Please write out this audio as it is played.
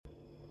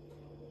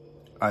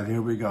All right,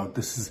 here we go.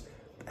 This is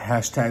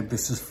hashtag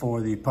this is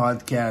for the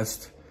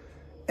podcast.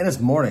 And it's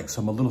morning, so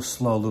I'm a little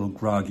slow, a little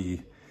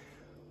groggy.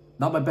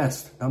 Not my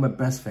best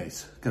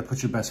face. Gotta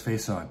put your best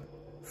face on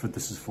for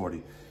This is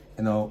 40.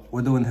 You know,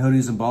 we're doing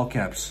hoodies and ball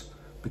caps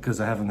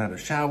because I haven't had a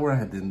shower,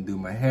 I didn't do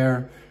my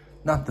hair.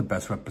 Not the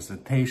best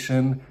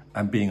representation.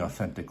 I'm being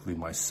authentically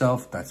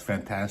myself. That's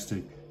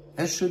fantastic,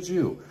 as should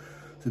you.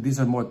 So these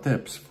are more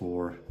tips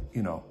for,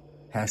 you know,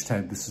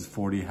 hashtag this is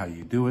 40, how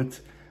you do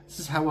it.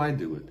 This is how I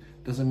do it.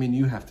 Doesn't mean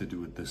you have to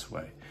do it this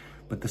way,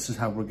 but this is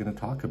how we're gonna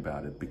talk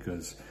about it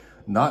because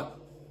not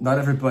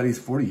everybody's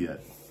 40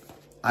 yet.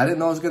 I didn't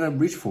know I was gonna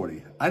reach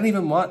 40. I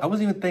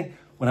wasn't even thinking,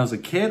 when I was a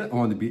kid, I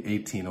wanted to be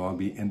 18, I wanted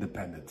to be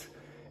independent.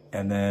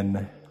 And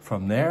then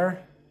from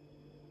there,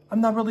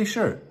 I'm not really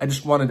sure. I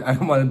don't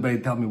want anybody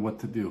to tell me what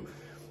to do.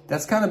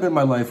 That's kind of been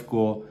my life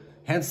goal,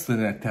 hence the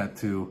neck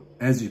tattoo,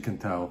 as you can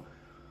tell.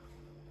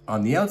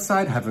 On the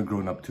outside, haven't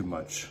grown up too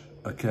much,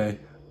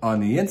 okay?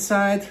 On the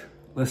inside,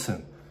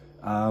 listen,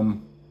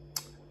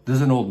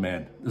 there's an old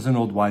man, there's an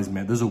old wise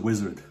man, there's a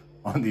wizard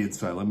on the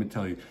inside, let me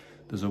tell you.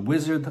 There's a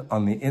wizard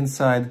on the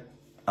inside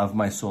of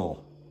my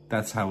soul.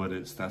 That's how it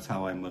is. That's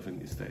how I'm living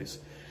these days.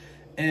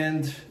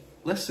 And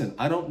listen,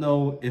 I don't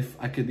know if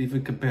I could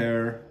even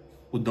compare.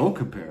 Well, don't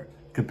compare.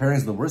 Comparing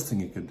is the worst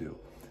thing you could do.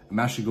 I'm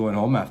actually going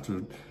home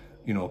after,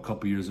 you know, a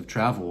couple years of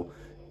travel,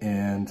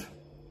 and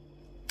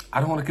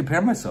I don't want to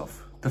compare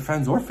myself to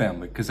friends or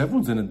family because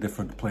everyone's in a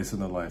different place in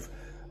their life.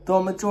 Though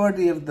a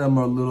majority of them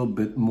are a little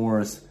bit more,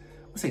 let's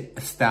say,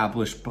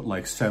 established, but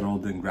like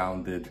settled and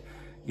grounded.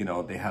 You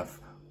know, they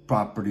have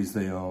properties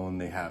they own,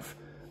 they have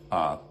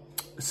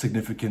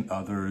significant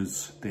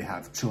others, they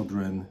have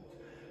children.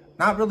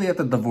 Not really at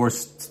the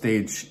divorce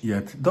stage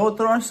yet, though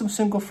there are some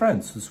single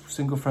friends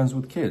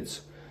with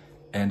kids.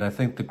 And I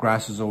think the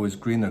grass is always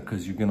greener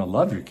because you're gonna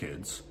love your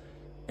kids.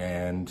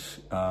 And,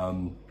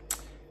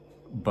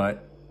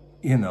 but,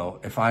 you know,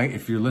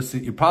 if you're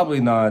listening, you're probably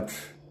not,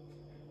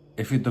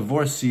 if you're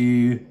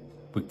divorcee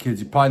with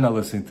kids, you're probably not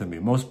listening to me.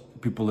 Most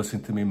people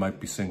listening to me might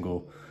be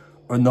single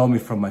or know me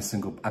from I've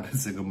been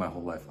single my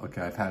whole life.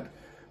 Okay, I've had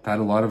a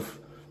lot of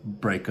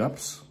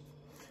breakups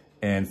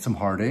and some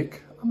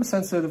heartache. I'm a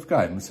sensitive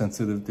guy. I'm a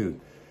sensitive dude,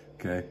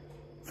 okay?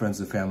 Friends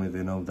and family,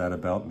 they know that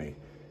about me.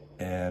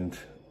 And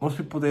most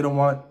people, they don't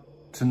want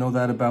to know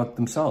that about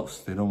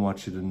themselves. They don't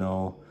want you to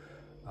know,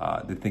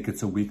 they think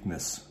it's a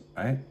weakness,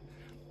 right?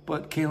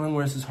 But Kalen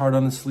wears his heart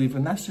on his sleeve,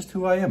 and that's just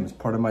who I am. It's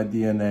part of my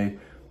DNA.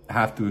 I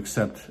have to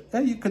accept,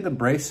 you could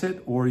embrace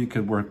it or you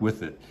could work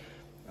with it.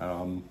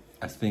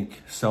 I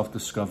think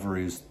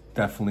self-discovery is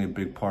definitely a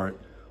big part.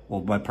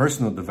 Well, my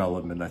personal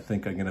development, I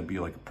think I'm gonna be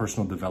like a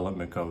personal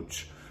development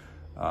coach.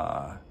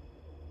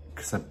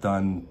 Because I've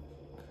done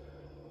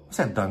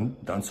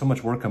so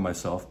much work on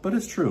myself, but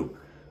it's true.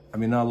 I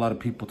mean, not a lot of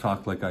people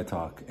talk like I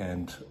talk,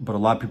 but a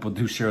lot of people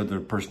do share their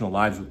personal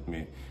lives with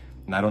me,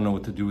 and I don't know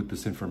what to do with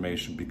this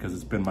information because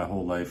it's been my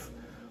whole life.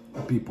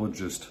 People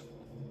just,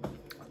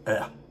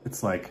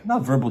 it's like,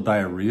 not verbal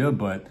diarrhea,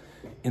 but,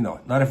 you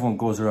know, not everyone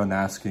goes around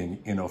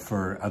asking, you know,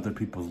 for other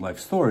people's life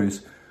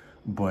stories.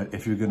 But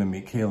if you're gonna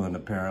meet Kalen,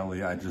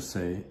 apparently I just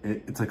say,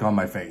 it's like on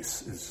my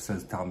face. It just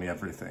says, tell me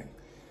everything.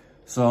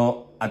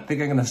 So I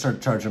think I'm gonna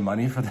start charging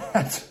money for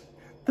that.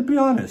 To be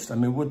honest, I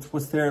mean,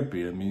 what's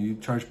therapy? I mean, you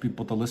charge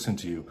people to listen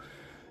to you,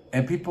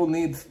 and people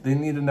need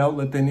an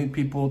outlet. They need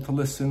people to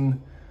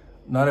listen.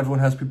 Not everyone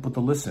has people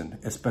to listen,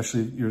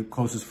 especially your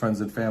closest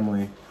friends and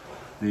family.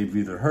 They've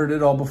either heard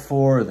it all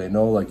before, or they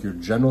know like your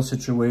general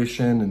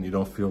situation, and you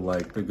don't feel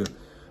like they're good.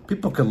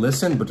 People can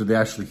listen, but do they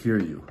actually hear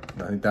you?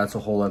 And I think that's a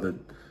whole other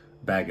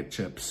bag of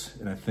chips.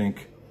 And I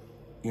think,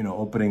 you know,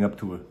 opening up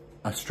to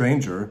a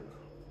stranger,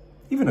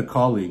 even a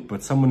colleague,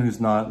 but someone who's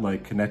not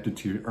like connected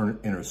to your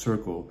inner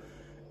circle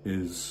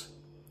it's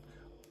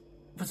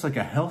like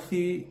a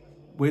healthy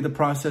way to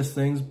process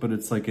things, but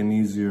it's like an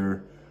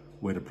easier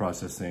way to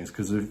process things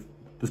because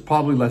there's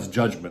probably less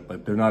judgment.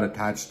 Like they're not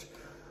attached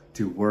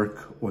to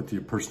work or to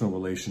your personal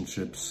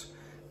relationships.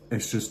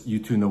 It's just you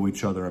two know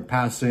each other in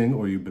passing,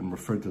 or you've been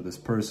referred to this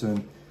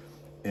person.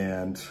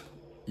 And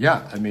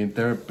yeah, I mean,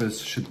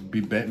 therapists should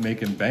be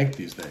making bank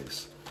these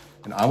days.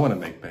 And I want to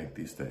make bank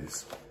these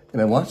days.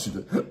 And I want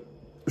you to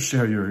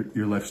share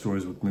your life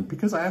stories with me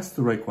because I asked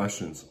the right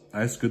questions.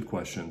 I asked good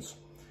questions.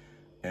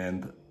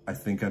 And I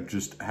think I've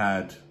just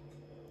had,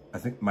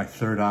 my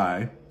third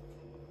eye,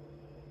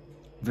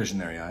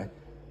 visionary eye,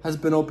 has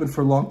been open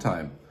for a long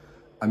time.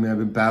 I mean, I've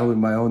been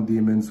battling my own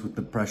demons with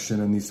depression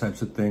and these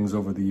types of things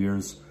over the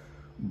years.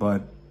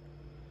 But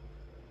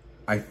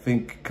I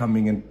think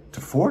coming into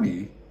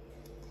 40,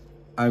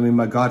 I mean,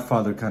 my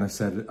godfather kind of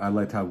said, I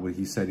liked what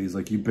he said. He's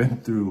like, you've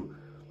been through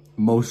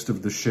most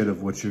of the shit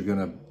of what you're going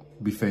to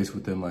be faced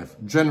with in life,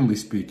 generally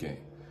speaking.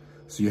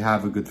 So you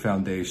have a good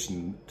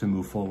foundation to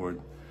move forward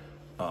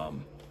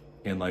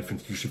in life, and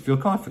you should feel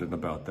confident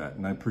about that.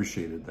 And I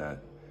appreciated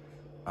that.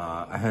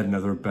 I had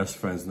another best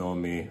friends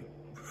knowing me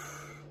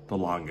the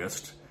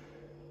longest,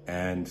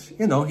 and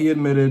you know, he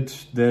admitted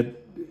that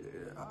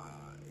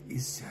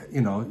he's,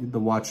 you know, to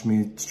watch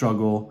me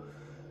struggle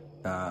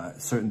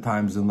certain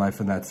times in life,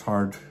 and that's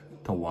hard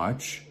to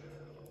watch.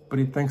 But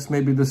he thinks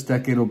maybe this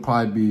decade will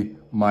probably be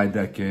my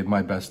decade,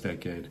 my best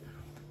decade,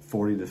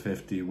 40 to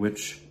 50,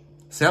 which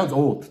sounds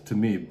old to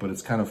me, but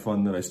it's kind of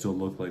fun that I still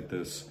look like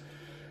this.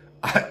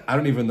 I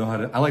don't even know how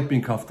to, I like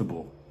being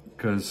comfortable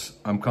because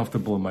I'm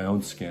comfortable in my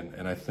own skin.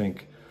 And I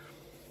think,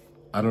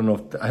 I don't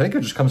know, I think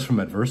it just comes from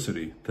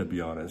adversity, to be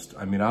honest.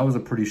 I mean, I was a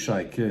pretty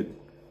shy kid,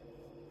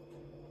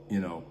 you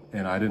know,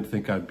 and I didn't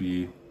think I'd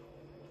be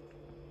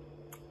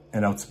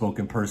an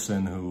outspoken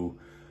person who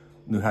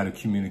knew how to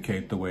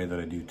communicate the way that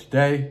I do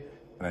today.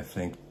 And I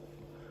think,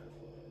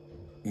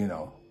 you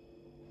know,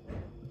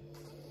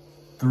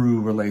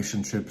 through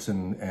relationships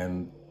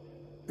and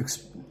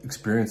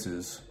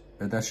experiences,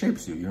 that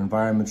shapes you. Your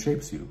environment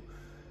shapes you,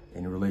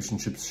 and your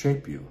relationships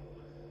shape you,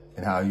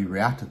 and how you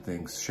react to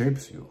things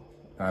shapes you.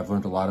 And I've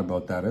learned a lot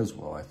about that as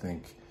well. I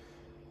think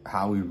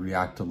how we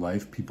react to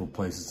life, people,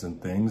 places,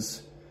 and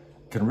things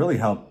can really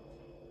help,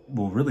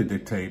 will really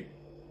dictate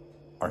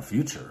our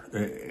future.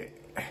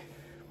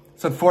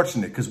 It's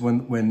unfortunate because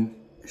when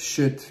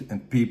shit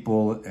and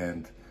people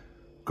and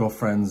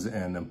girlfriends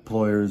and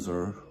employers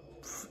or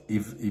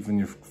even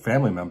your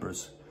family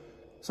members,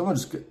 someone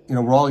just, you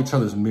know, we're all each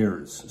other's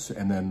mirrors.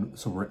 And then,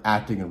 so we're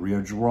acting and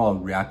we're all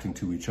reacting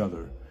to each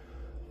other.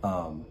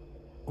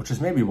 Which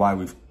is maybe why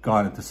we've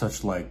gone into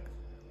such like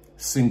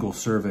single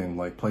serving,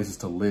 like places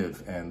to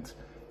live and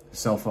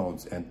cell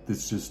phones. And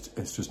it's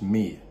just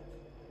me,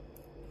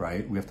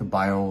 right? We have to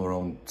buy all our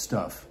own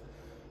stuff.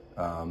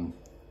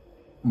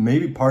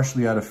 Maybe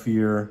partially out of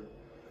fear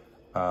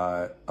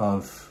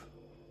of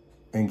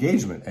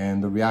engagement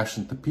and the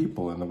reaction to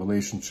people and the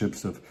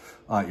relationships of,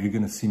 you're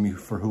going to see me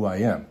for who I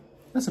am.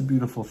 That's a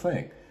beautiful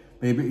thing.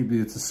 Maybe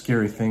it's a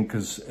scary thing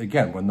because,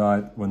 again,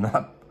 no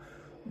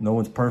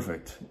one's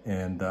perfect.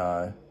 And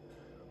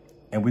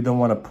we don't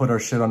want to put our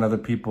shit on other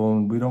people,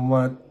 and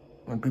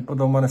people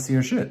don't want to see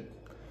our shit.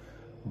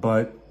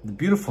 But the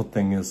beautiful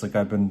thing is, like,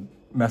 I've been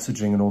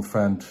messaging an old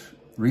friend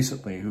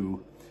recently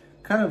who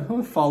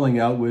was falling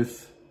out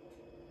with.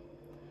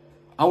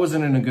 I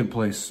wasn't in a good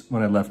place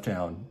when I left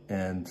town,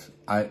 and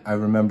I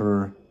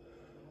remember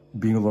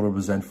being a little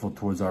resentful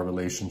towards our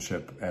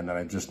relationship, and that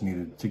I just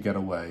needed to get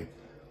away.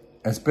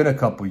 And it's been a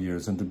couple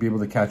years, and to be able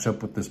to catch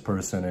up with this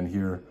person and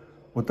hear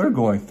what they're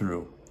going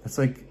through, it's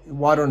like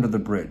water under the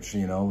bridge,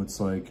 you know? It's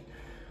like,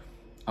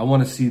 I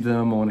want to see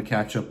them, I want to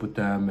catch up with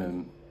them,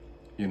 and,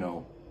 you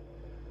know,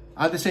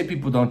 I have to say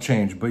people don't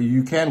change, but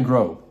you can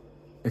grow.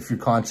 If you're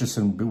conscious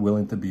and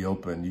willing to be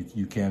open,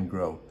 you can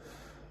grow.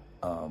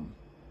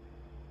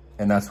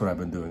 And that's what I've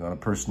been doing on a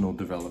personal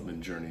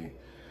development journey.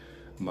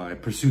 My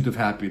pursuit of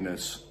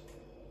happiness.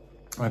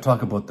 I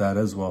talk about that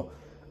as well.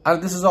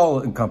 This is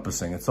all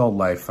encompassing. It's all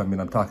life. I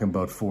mean, I'm talking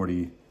about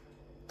 40.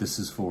 This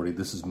is 40.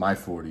 This is my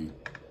 40.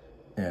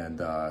 And,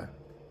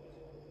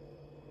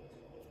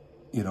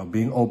 you know,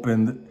 being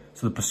open.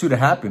 So the pursuit of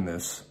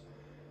happiness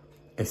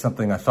is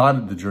something I thought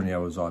of the journey I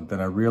was on. Then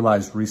I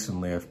realized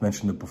recently, I've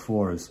mentioned it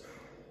before, is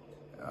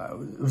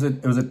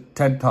it was a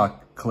TED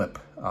Talk clip,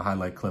 a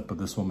highlight clip of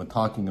this woman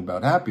talking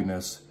about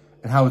happiness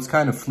and how it's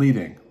kind of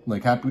fleeting.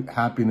 Like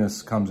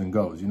happiness comes and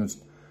goes. You know, it's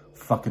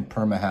fucking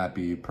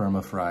perma-happy,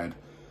 perma-fried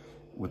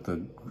with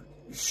a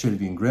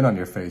shit-eating grin on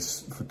your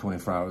face for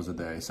 24 hours a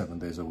day, 7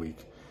 days a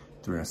week,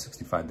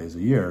 365 days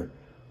a year.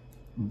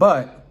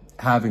 But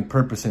having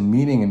purpose and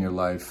meaning in your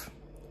life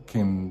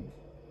can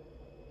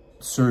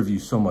serve you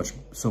so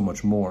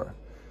much more.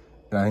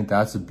 And I think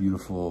that's a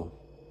beautiful,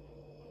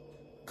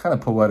 kind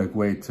of poetic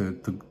way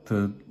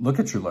to look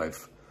at your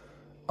life.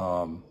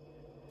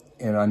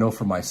 And I know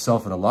for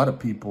myself and a lot of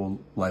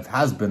people, life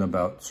has been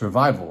about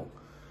survival.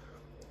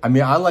 I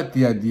mean, I like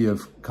the idea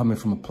of coming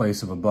from a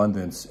place of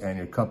abundance and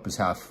your cup is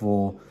half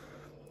full.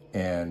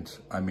 And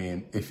I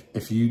mean,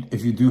 if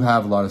you do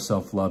have a lot of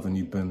self-love and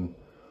you've been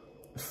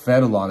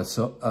fed a lot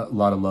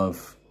of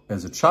love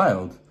as a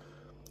child,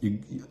 you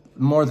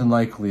more than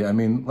likely, I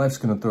mean, life's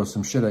going to throw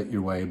some shit at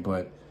your way,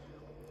 but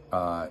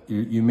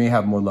you may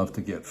have more love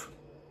to give,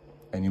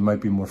 and you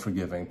might be more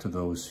forgiving to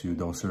those who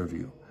don't serve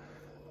you.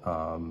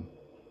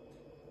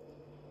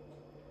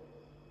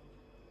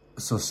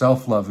 So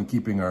self-love and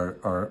keeping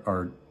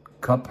our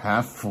cup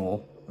half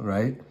full,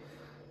 right,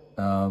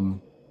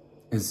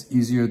 is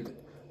easier.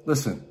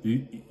 Listen,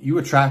 you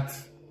attract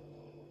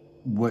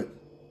what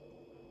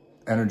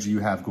energy you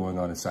have going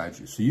on inside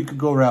you. So you could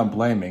go around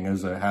blaming,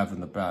 as I have in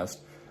the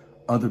past,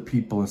 other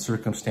people and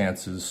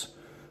circumstances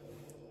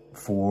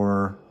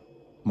for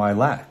my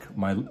lack,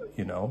 my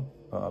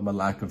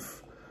lack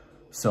of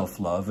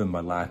self-love and my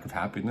lack of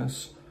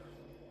happiness,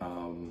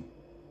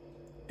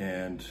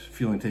 and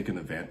feeling taken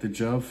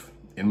advantage of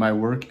in my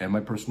work and my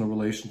personal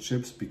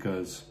relationships,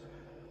 because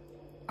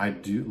I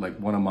do, like,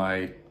 one of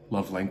my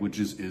love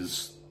languages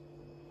is,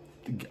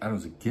 I don't know,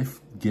 is it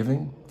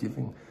giving,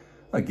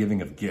 not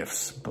giving of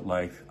gifts, but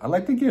like, I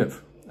like to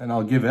give, and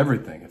I'll give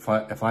everything. If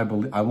I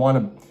believe,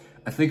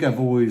 I think I've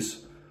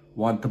always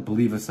wanted to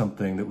believe in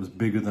something that was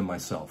bigger than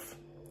myself.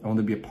 I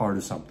wanted to be a part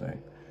of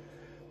something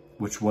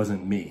which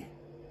wasn't me.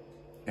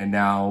 And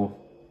now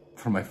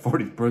for my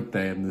 40th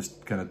birthday and this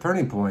kind of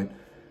turning point,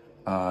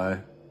 I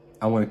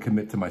want to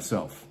commit to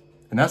myself.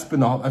 And that's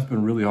been a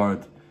really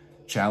hard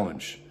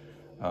challenge,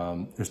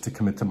 is to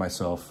commit to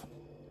myself.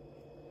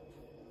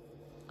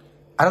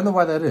 I don't know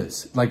why that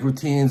is. Like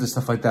routines and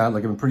stuff like that.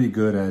 Like I'm pretty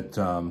good at,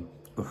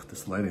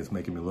 this lighting is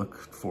making me look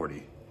 40,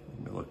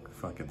 making me look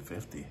fucking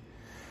 50.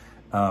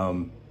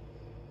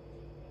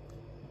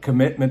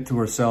 Commitment to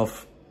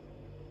herself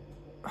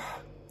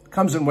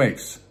comes in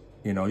waves.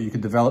 You know, you can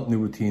develop new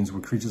routines.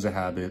 We're creatures of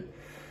habit,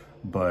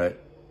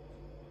 but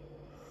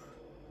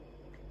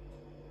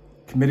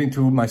committing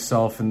to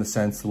myself in the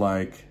sense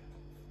like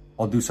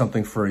I'll do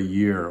something for a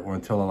year or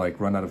until I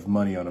like run out of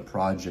money on a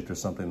project or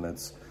something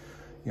that's,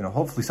 you know,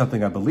 hopefully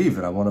something I believe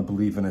in. I want to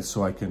believe in it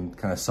so I can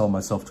kind of sell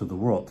myself to the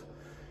world.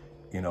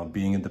 You know,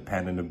 being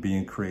independent and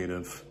being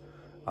creative.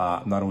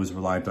 I'm not always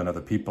reliant on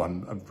other people.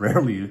 I'm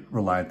rarely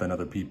reliant on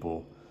other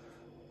people.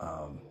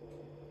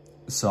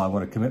 So I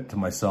want to commit to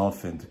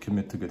myself and to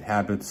commit to good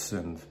habits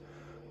and,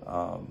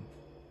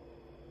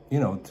 you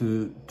know,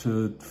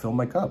 to fill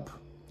my cup,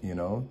 you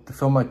know, to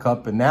fill my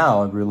cup. And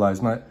now I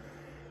realize the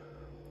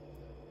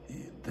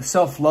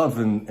self-love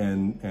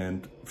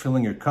and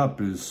filling your cup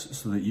is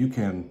so that you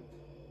can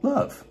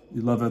love.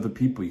 You love other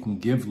people. You can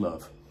give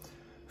love.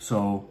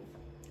 So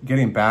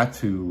getting back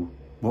to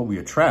what we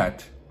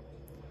attract,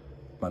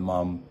 my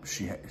mom,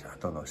 I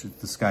don't know,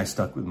 this guy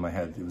stuck with my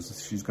head.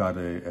 She's got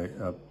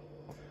a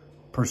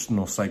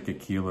personal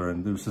psychic healer,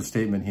 and there was a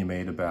statement he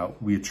made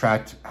about we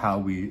attract how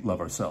we love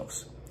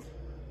ourselves,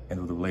 and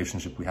the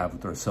relationship we have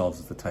with ourselves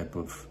is the type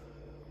of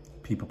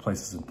people,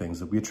 places, and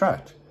things that we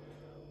attract.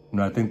 And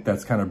I think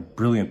that's kind of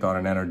brilliant on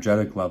an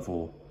energetic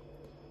level.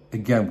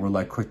 Again, we're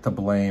like quick to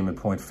blame and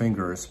point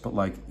fingers, but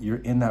like you're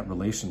in that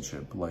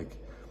relationship, like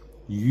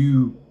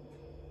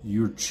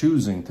you're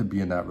choosing to be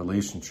in that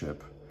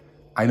relationship.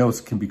 I know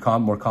it can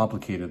become more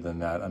complicated than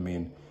that. I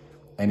mean,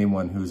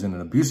 anyone who's in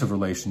an abusive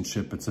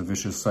relationship, it's a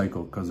vicious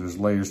cycle because there's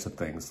layers to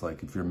things.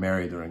 Like if you're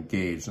married or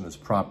engaged and there's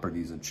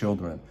properties and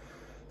children,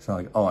 it's not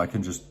like, oh, I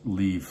can just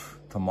leave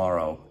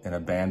tomorrow and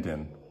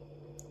abandon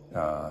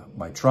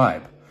my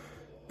tribe.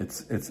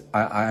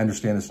 I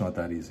understand it's not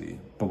that easy.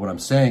 But what I'm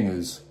saying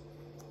is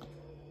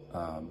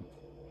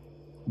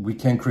we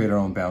can create our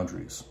own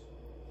boundaries.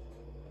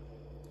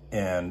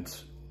 And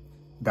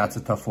that's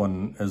a tough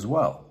one as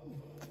well.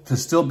 To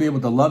still be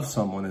able to love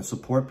someone and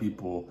support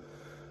people.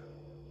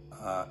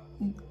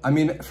 I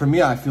mean, for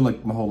me, I feel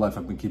like my whole life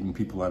I've been keeping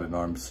people at an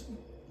arm's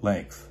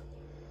length,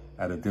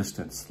 at a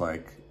distance.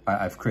 Like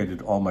I've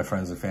created all my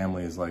friends and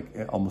family as like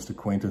almost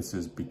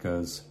acquaintances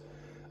because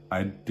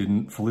I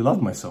didn't fully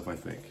love myself, I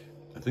think.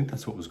 I think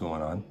that's what was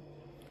going on.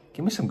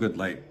 Give me some good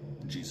light,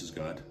 Jesus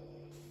God.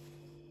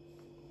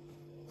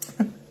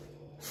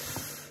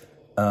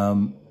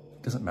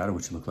 Doesn't matter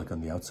what you look like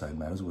on the outside, it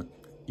matters what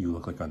you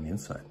look like on the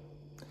inside.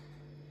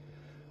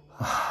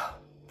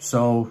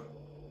 So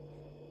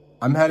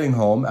I'm heading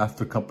home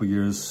after a couple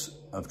years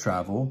of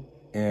travel.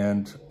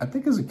 And I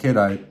think as a kid,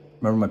 I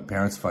remember my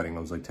parents fighting. I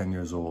was like 10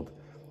 years old.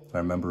 And I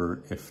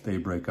remember if they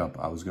break up,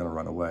 I was going to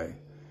run away.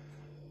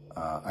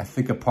 I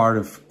think a part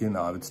of, you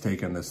know, it's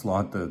taken this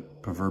long to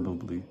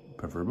proverbially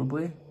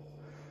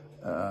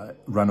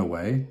run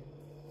away.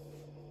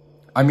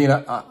 I mean,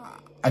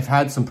 I've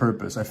had some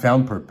purpose. I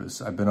found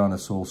purpose. I've been on a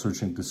soul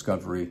searching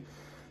discovery,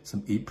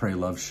 some eat, pray,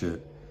 love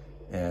shit.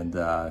 And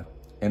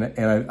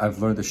I've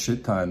learned a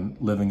shit ton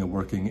living and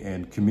working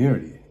in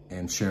community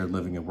and shared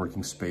living and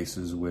working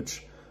spaces,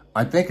 which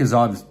I think is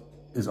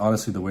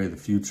honestly the way of the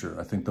future.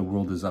 I think the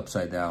world is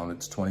upside down.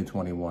 It's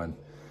 2021,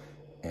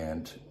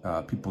 and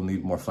people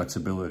need more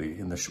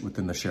flexibility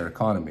within the shared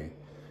economy.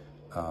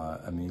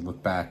 I mean, you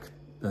look back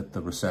at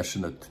the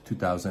recession of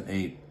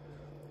 2008,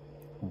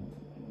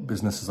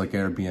 businesses like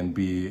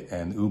Airbnb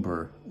and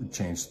Uber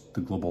changed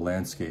the global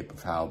landscape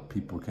of how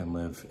people can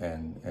live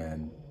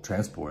and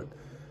transport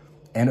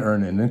and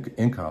earn an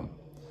income.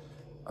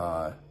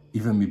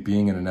 Even me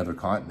being in another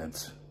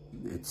continent,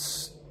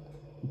 it's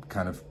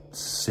kind of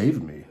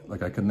saved me.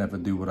 Like I could never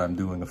do what I'm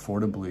doing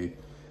affordably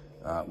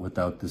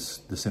without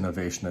this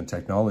innovation and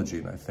technology.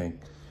 And I think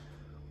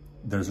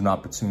there's an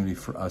opportunity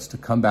for us to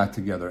come back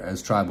together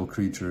as tribal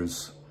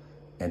creatures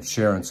and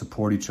share and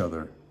support each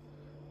other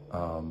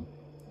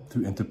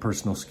through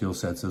interpersonal skill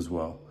sets as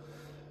well.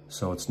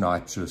 So it's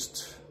not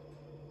just,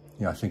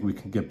 you know, I think we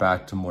can get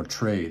back to more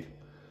trade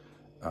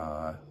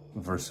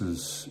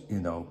versus, you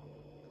know,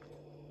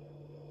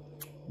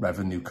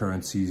 revenue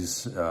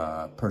currencies,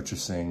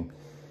 purchasing.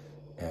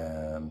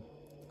 And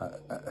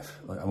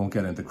I won't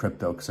get into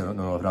crypto because I don't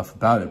know enough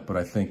about it, but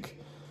I think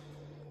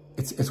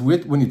it's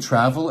weird when you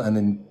travel and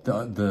then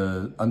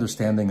the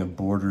understanding of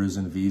borders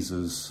and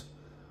visas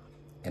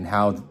and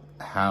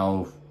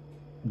how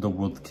the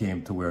world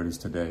came to where it is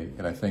today.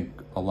 And I think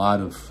a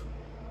lot of,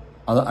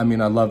 I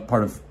mean, I love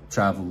part of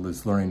travel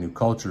is learning new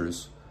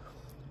cultures,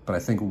 but I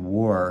think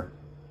war,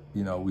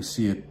 you know, we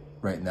see it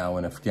right now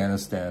in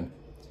Afghanistan,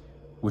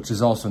 which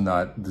is also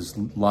not, there's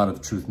a lot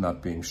of truth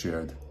not being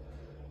shared.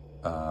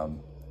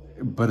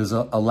 But is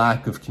a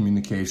lack of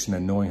communication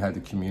and knowing how to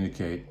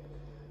communicate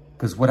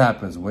Because what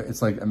happens?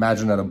 It's like,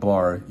 imagine at a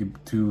bar,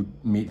 two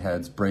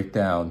meatheads break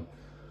down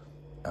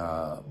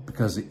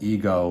because of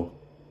ego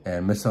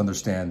and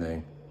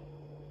misunderstanding,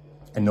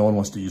 and no one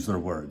wants to use their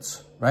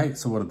words, right?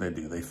 So what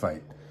do? They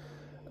fight.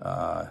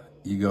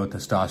 Ego,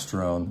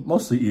 testosterone,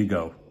 mostly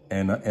ego,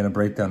 and a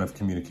breakdown of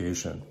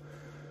communication.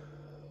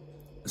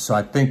 So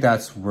I think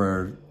that's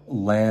where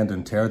land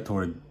and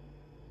territory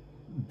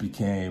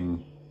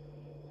became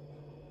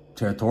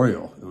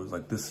territorial. It was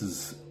like, this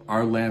is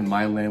our land,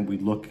 my land. We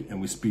look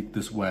and we speak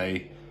this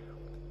way,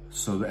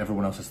 so that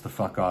everyone else has to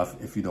fuck off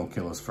if you don't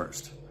kill us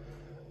first.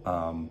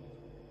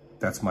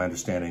 That's my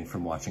understanding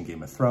from watching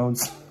Game of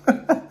Thrones.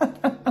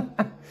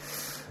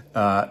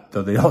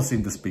 Though they all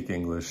seem to speak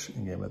English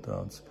in Game of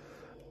Thrones.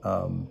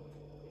 But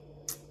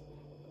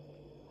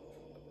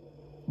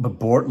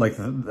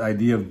the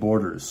idea of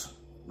borders,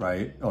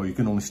 right? Oh, you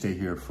can only stay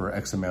here for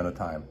X amount of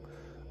time.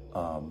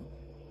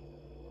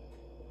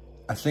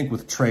 I think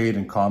with trade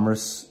and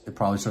commerce, it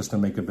probably starts to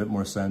make a bit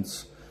more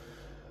sense.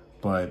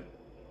 But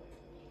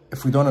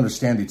if we don't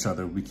understand each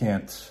other, we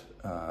can't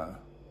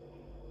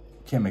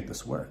make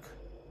this work.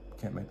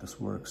 Can't make this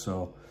work.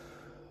 So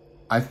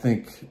I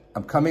think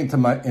I'm coming into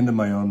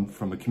my own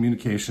from a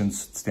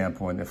communications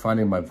standpoint and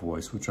finding my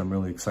voice, which I'm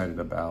really excited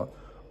about.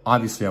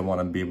 Obviously, I want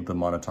to be able to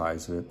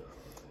monetize it.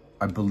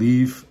 I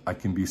believe I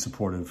can be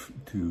supportive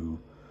to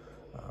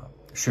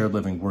shared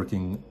living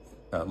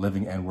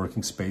and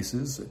working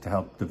spaces to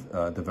help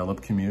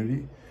develop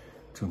community,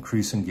 to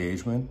increase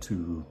engagement,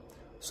 to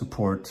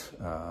support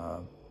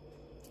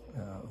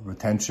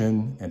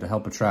retention, and to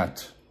help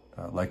attract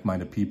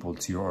like-minded people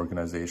to your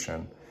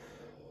organization.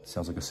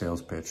 Sounds like a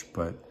sales pitch,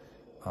 but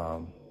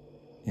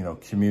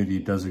community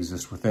does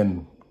exist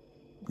within,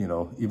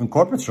 even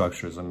corporate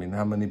structures. I mean,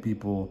 how many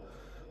people,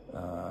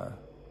 I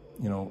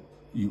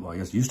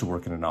guess used to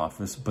work in an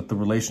office, but the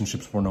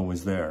relationships weren't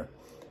always there.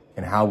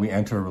 And how we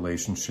enter a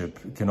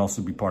relationship can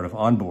also be part of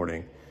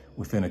onboarding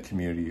within a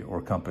community or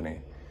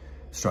company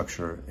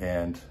structure.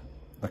 And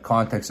the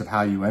context of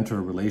how you enter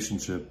a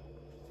relationship,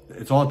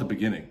 it's all at the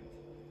beginning.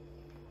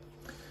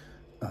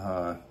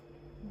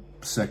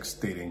 Sex,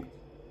 dating,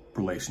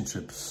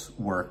 relationships,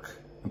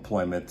 work,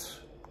 employment,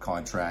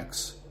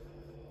 contracts.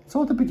 It's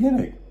all at the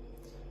beginning.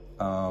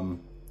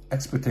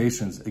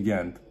 Expectations,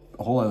 again,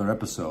 a whole other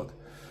episode.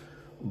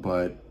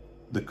 But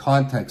the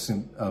context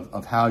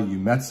of how you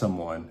met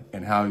someone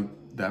and how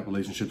that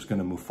relationship's going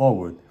to move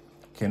forward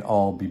can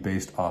all be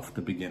based off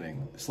the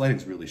beginning. This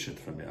lighting's really shit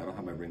for me. I don't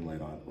have my ring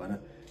light on.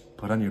 Lena,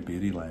 put on your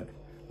beauty light.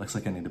 Looks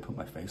like I need to put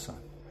my face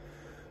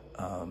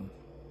on.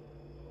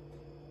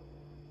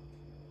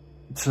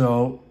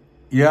 So,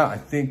 yeah, I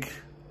think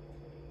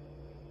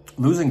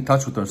losing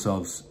touch with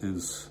ourselves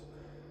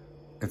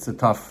it's a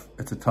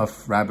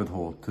tough rabbit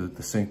hole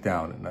to sink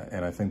down.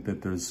 And I think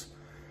that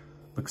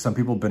some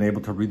people have been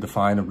able to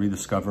redefine and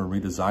rediscover and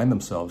redesign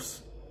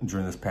themselves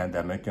during this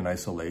pandemic in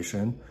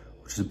isolation,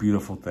 which is a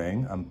beautiful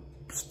thing. I'm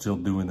still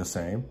doing the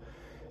same.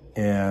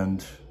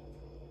 And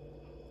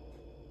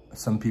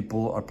some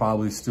people are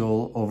probably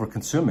still over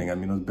consuming. I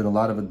mean, there's been a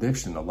lot of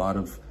addiction, a lot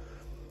of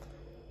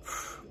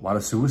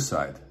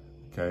suicide,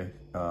 okay?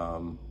 A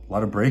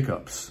lot of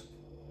breakups.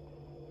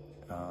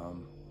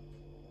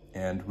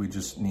 And we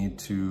just need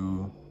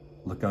to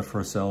look out for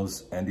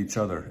ourselves and each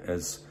other.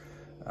 As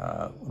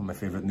one of my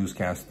favorite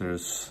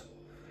newscasters,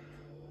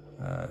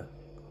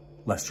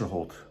 Lester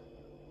Holt.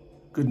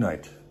 Good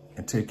night,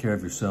 and take care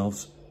of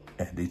yourselves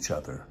and each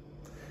other.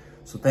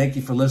 So thank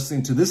you for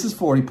listening to This is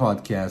 40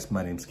 Podcast.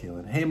 My name's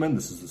Kalen Heyman.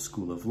 This is the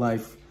School of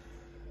Life.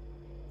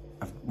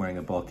 I'm wearing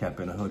a ball cap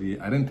and a hoodie.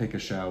 I didn't take a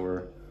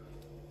shower.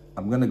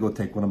 I'm going to go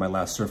take one of my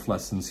last surf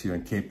lessons here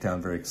in Cape Town.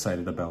 Very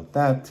excited about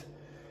that.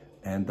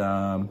 And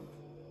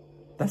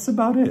that's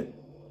about it.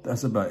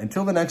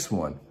 Until the next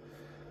one,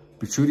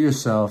 be true to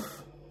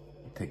yourself.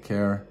 Take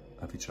care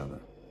of each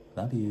other.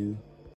 Love you.